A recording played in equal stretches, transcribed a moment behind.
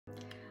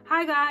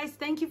Hi guys,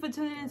 thank you for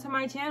tuning into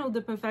my channel, The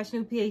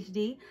Professional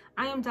PhD.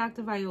 I am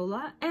Dr.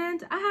 Viola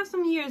and I have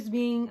some years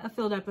being a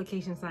field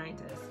application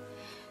scientist.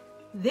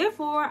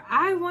 Therefore,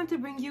 I want to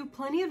bring you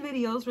plenty of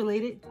videos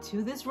related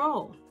to this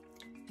role.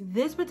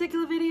 This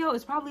particular video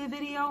is probably a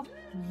video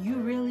you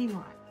really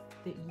want,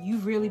 that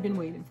you've really been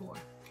waiting for.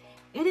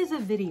 It is a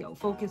video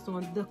focused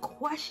on the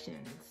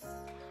questions,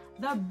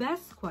 the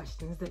best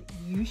questions that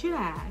you should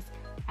ask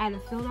at a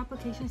field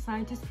application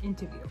scientist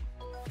interview.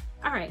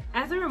 Alright,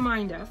 as a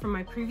reminder from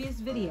my previous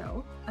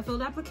video, a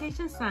field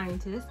application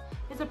scientist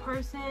is a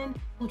person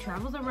who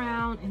travels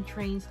around and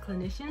trains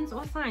clinicians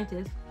or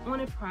scientists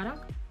on a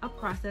product, a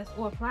process,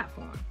 or a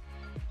platform.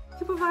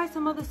 You provide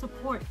some other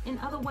support in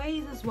other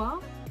ways as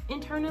well,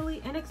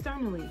 internally and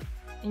externally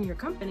in your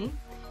company.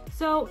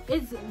 So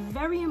it's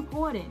very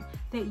important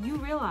that you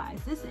realize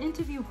this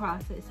interview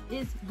process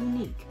is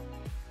unique,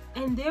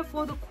 and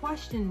therefore the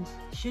questions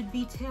should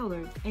be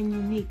tailored and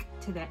unique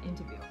to that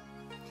interview.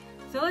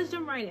 So let's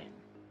jump right in.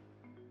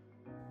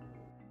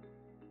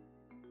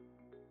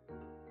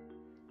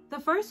 The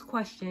first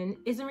question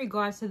is in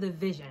regards to the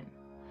vision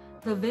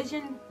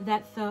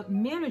that the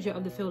manager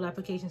of the field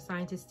application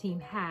scientist team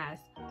has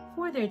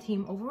for their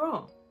team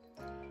overall.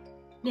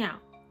 Now,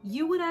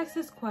 you would ask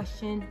this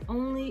question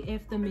only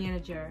if the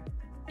manager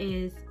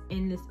is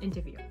in this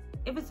interview.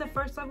 If it's a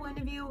first level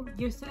interview,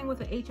 you're sitting with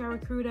an HR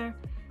recruiter,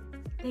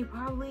 they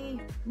probably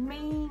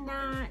may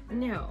not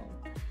know.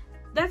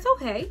 That's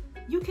okay.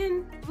 You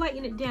can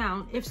lighten it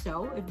down if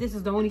this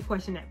is the only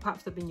question that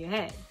pops up in your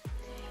head.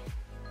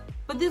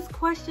 But this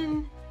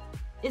question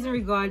is in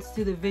regards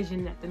to the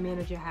vision that the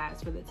manager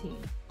has for the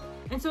team.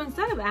 And so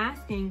instead of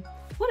asking,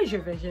 what is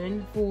your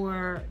vision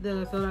for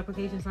the field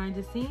application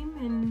scientist team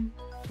in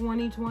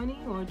 2020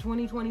 or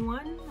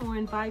 2021 or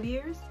in 5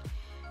 years?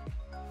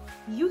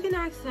 You can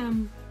ask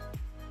them,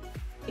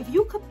 if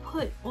you could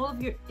put all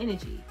of your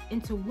energy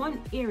into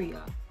one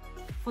area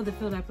for the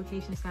field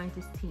application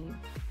scientist team,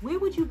 where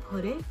would you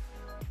put it?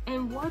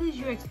 And what is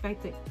your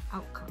expected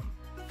outcome?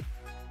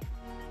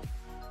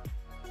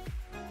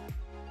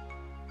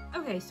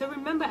 Okay, so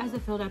remember, as a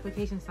field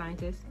application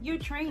scientist, you're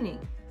training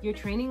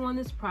on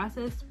this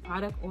process,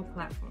 product, or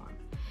platform.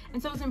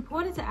 And so it's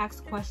important to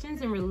ask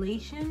questions in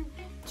relation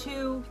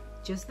to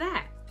just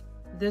that,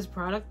 this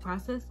product,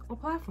 process, or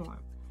platform.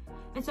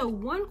 And so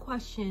one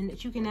question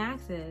that you can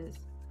ask is,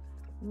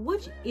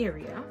 which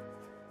area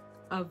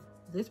of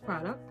this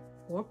product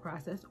or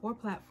process or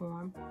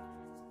platform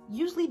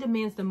usually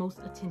demands the most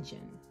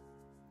attention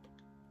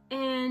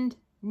and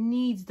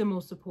needs the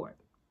most support,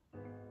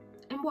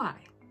 and why?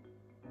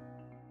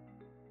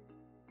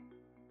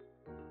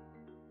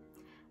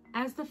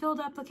 As the field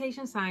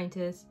application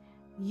scientist,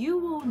 you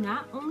will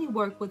not only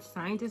work with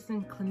scientists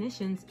and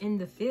clinicians in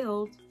the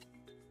field,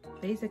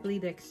 basically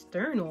the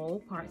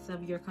external parts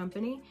of your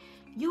company,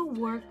 you'll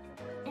work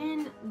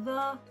in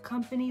the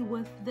company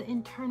with the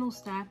internal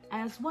staff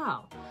as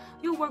well.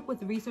 You'll work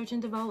with research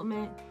and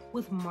development,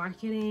 with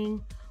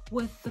marketing,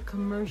 with the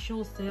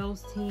commercial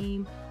sales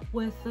team,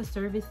 with the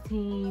service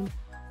team,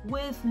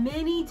 with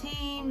many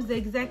teams, the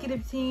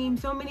executive team.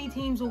 So many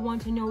teams will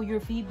want to know your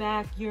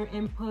feedback, your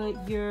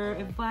input, your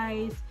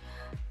advice.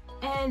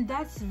 And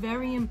that's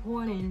very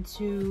important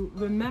to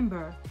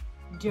remember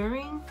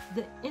during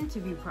the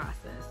interview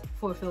process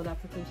for a field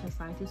application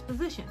scientist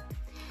position.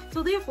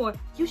 So therefore,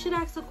 you should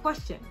ask a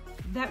question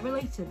that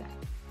relates to that.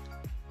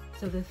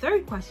 So the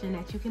third question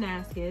that you can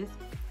ask is,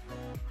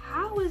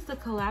 how is the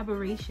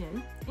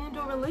collaboration and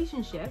or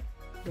relationship,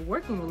 the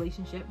working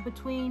relationship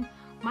between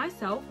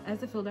myself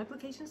as a field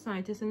application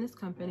scientist in this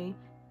company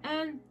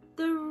and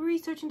the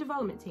research and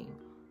development team,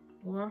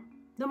 or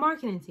the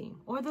marketing team,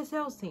 or the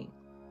sales team?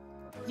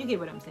 You get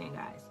what I'm saying,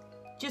 guys.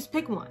 Just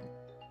pick one.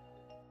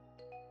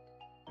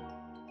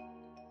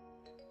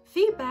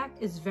 Feedback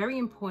is very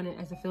important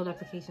as a field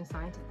application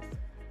scientist.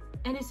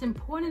 And it's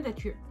important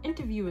that your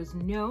interviewers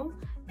know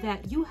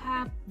that you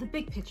have the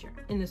big picture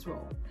in this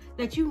role.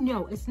 That you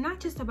know it's not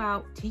just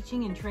about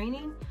teaching and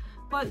training,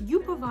 but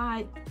you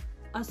provide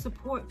a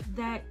support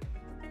that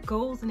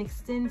goes and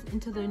extends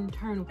into the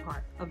internal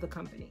part of the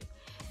company.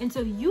 And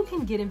so you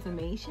can get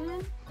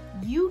information,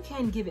 you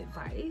can give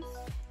advice,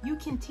 you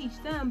can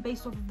teach them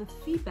based off of the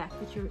feedback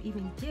that you're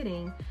even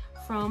getting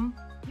from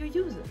your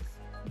users,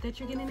 that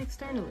you're getting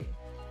externally.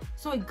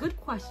 So a good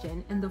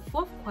question, and the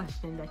fourth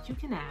question that you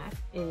can ask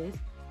is,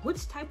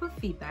 which type of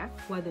feedback,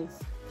 whether it's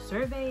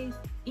surveys,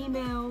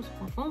 emails,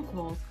 or phone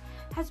calls,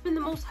 has been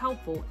the most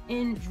helpful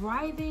in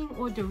driving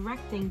or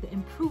directing the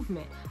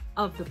improvement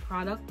of the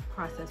product,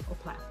 process, or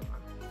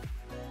platform?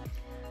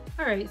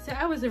 All right, so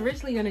I was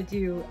originally gonna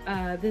do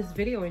this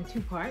video in 2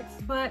 parts,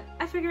 but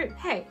I figured,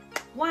 hey,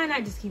 why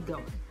not just keep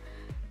going?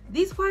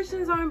 These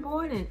questions are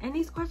important, and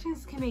these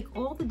questions can make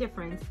all the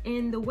difference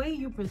in the way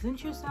you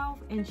present yourself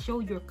and show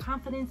your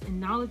confidence and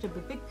knowledge of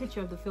the big picture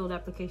of the field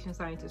application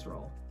scientist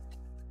role.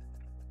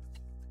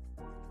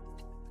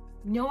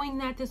 Knowing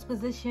that this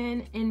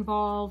position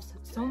involves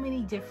so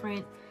many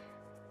different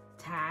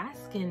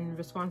tasks and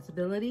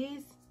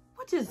responsibilities,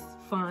 which is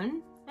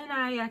fun, and and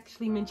I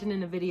actually mentioned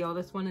in the video,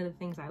 that's one of the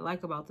things I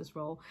like about this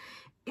role.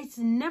 It's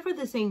never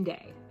the same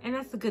day, and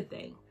that's a good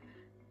thing.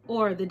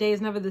 Or the day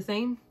is never the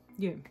same.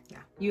 Yeah,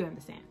 you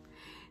understand.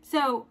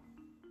 So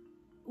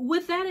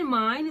with that in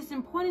mind, it's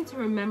important to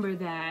remember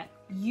that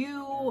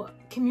you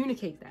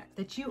communicate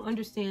that you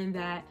understand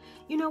that,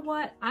 you know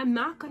what, I'm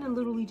not going to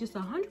literally just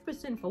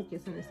 100%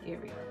 focus in this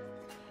area.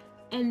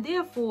 And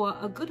therefore,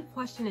 a good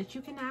question that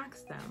you can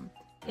ask them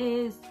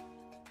is,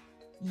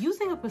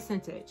 using a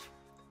percentage,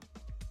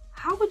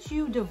 how would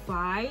you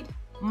divide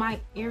my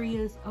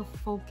areas of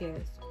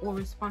focus or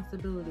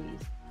responsibilities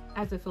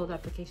as a field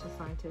application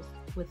scientist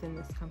within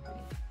this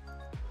company?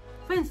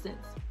 For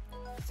instance,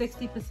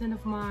 60%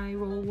 of my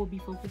role will be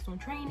focused on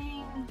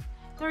training,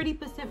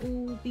 30%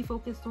 will be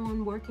focused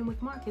on working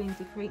with marketing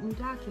to create new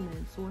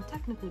documents or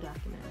technical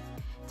documents,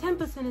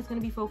 10% is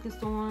going to be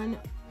focused on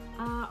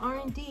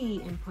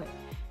R&D input.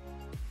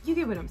 You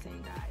get what I'm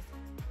saying, guys.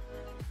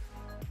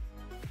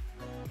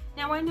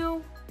 Now, I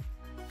know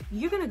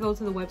you're going to go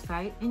to the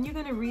website and you're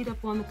going to read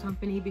up on the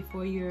company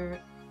before your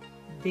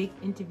big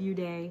interview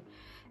day,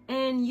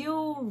 and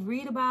you'll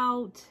read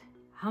about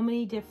how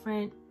many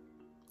different,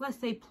 let's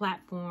say,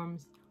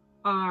 platforms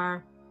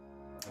are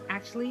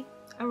actually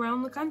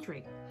around the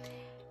country.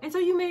 And so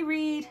you may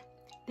read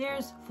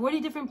there's 40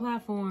 different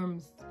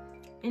platforms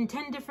in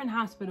 10 different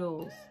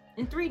hospitals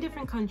in 3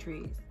 different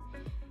countries.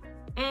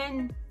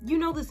 And you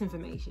know this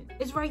information.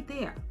 It's right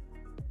there.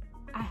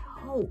 I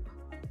hope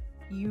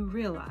you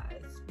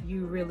realize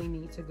you really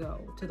need to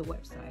go to the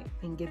website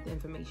and get the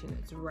information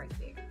that's right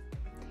there.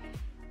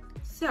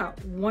 So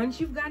once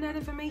you've gotten that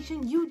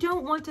information, you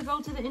don't want to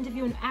go to the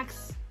interview and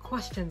ask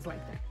questions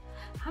like that.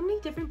 How many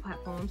different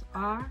platforms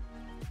are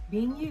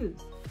being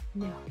used?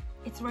 No,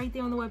 it's right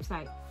there on the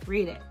website.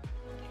 Read it.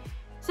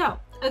 So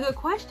a good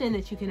question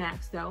that you can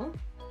ask, though,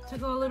 to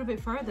go a little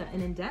bit further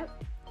and in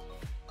depth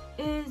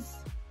is,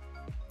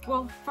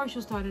 well, first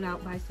you'll start it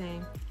out by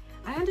saying,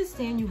 I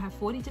understand you have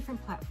 40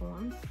 different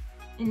platforms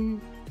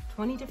in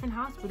 20 different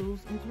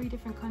hospitals in 3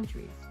 different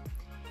countries.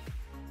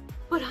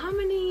 But how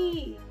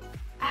many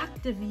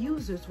active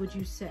users would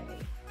you say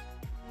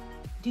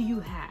do you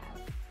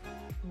have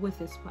with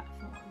this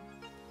platform?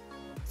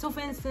 So for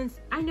instance,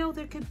 I know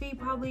there could be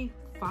probably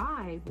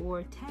 5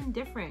 or 10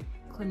 different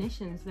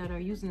clinicians that are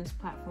using this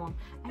platform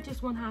at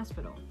just one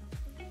hospital.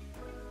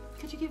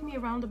 Could you give me a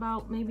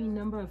roundabout maybe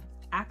number of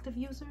active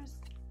users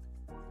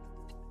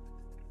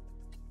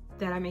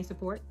that I may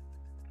support?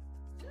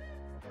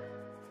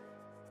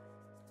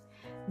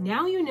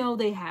 Now you know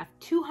they have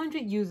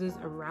 200 users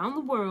around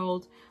the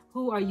world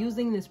who are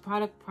using this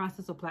product,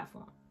 process, or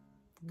platform.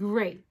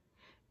 Great.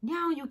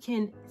 Now you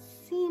can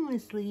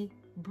seamlessly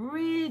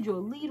bridge or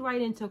lead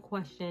right into a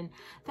question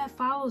that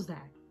follows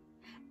that.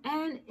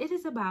 And it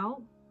is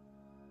about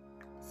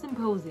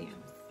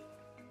symposiums.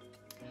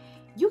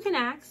 You can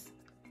ask,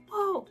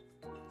 well,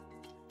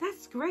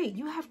 that's great.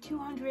 You have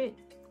 200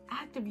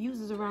 active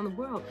users around the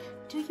world.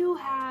 Do you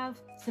have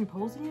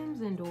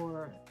symposiums and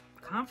or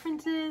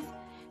conferences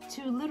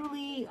to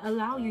literally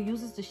allow your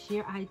users to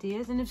share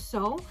ideas? And if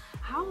so,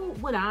 how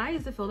would I,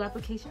 as a field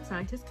application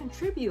scientist,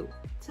 contribute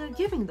to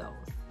giving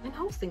those and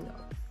hosting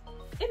those?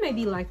 It may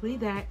be likely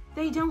that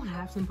they don't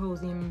have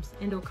symposiums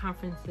and or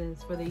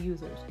conferences for their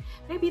users.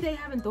 Maybe they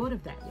haven't thought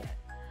of that yet.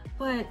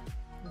 But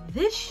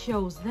this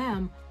shows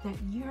them that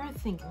you're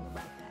thinking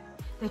about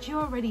that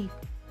you're already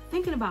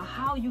thinking about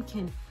how you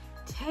can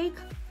take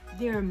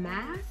their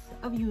mass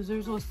of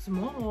users or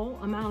small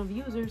amount of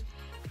users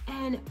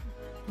and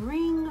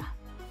bring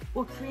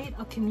or create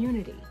a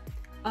community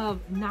of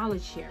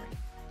knowledge sharing.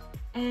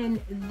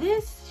 And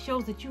this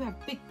shows that you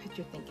have big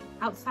picture thinking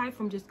outside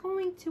from just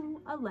going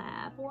to a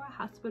lab or a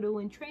hospital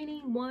and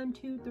training 1,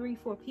 2, 3,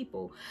 4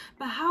 people.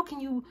 But how can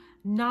you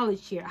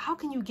knowledge share? How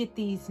can you get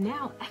these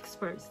now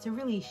experts to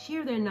really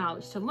share their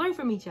knowledge, to learn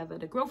from each other,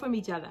 to grow from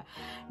each other?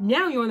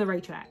 Now you're on the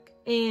right track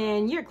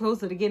and you're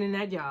closer to getting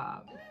that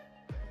job.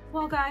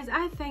 Well, guys,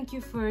 I thank you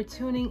for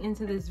tuning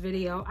into this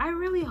video. I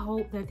really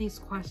hope that these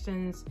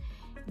questions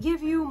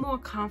give you more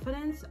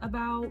confidence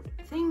about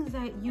things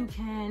that you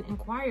can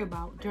inquire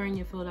about during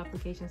your field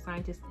application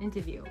scientist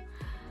interview.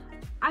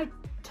 I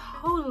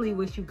totally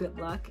wish you good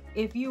luck.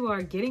 If you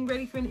are getting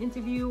ready for an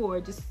interview or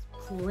just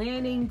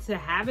planning to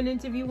have an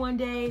interview one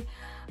day,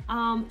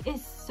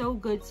 it's so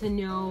good to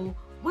know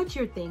what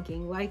you're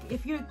thinking. Like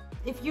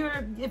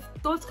if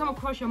thoughts come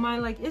across your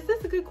mind like, is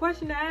this a good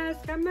question to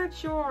ask? I'm not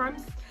sure.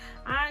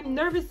 I'm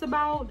nervous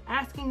about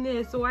asking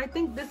this, or I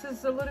think this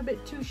is a little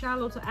bit too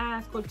shallow to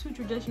ask or too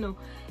traditional.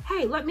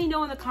 Hey, let me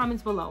know in the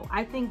comments below.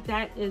 I think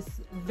that is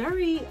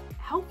very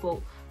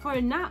helpful for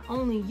not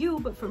only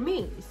you, but for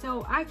me,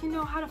 so I can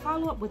know how to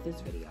follow up with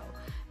this video.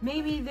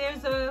 Maybe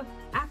there's a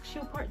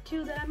actual part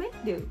 2 that I may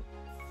do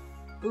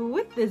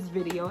with this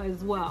video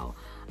as well.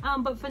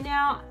 But for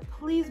now,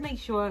 please make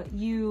sure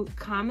you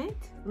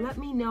comment. Let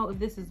me know if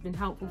this has been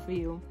helpful for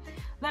you.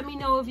 Let me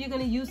know if you're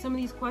going to use some of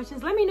these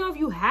questions. Let me know if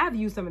you have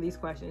used some of these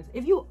questions.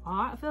 If you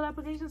are a field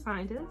application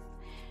scientist,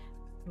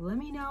 Let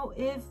me know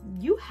if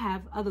you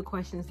have other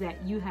questions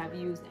that you have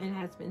used and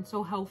has been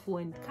so helpful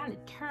and kind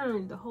of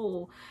turned the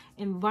whole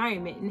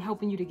environment and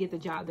helping you to get the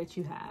job that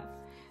you have.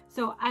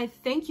 So I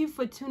thank you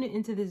for tuning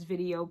into this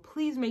video.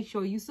 Please make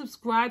sure you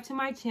subscribe to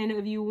my channel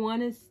if you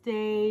want to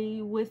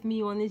stay with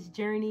me on this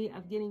journey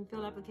of getting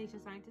field application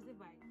scientist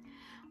advice.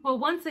 Well,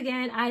 once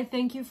again, I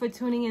thank you for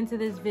tuning into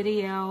this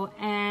video,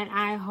 and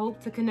I hope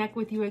to connect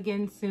with you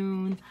again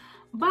soon.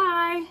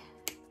 Bye.